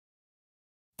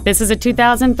This is a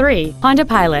 2003 Honda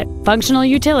Pilot, functional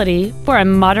utility for a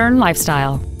modern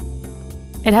lifestyle.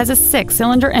 It has a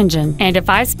 6-cylinder engine and a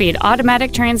 5-speed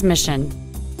automatic transmission.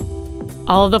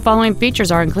 All of the following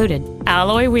features are included: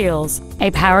 alloy wheels, a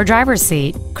power driver's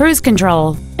seat, cruise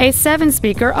control, a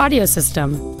 7-speaker audio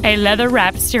system, a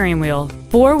leather-wrapped steering wheel,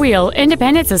 4-wheel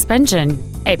independent suspension,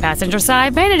 a passenger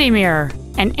side vanity mirror,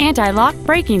 an anti-lock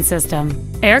braking system,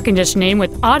 air conditioning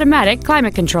with automatic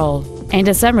climate control, and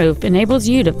a sunroof enables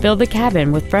you to fill the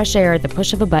cabin with fresh air at the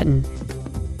push of a button.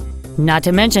 Not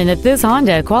to mention that this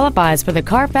Honda qualifies for the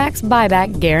Carfax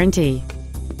buyback guarantee.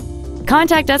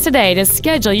 Contact us today to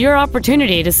schedule your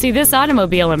opportunity to see this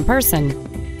automobile in person.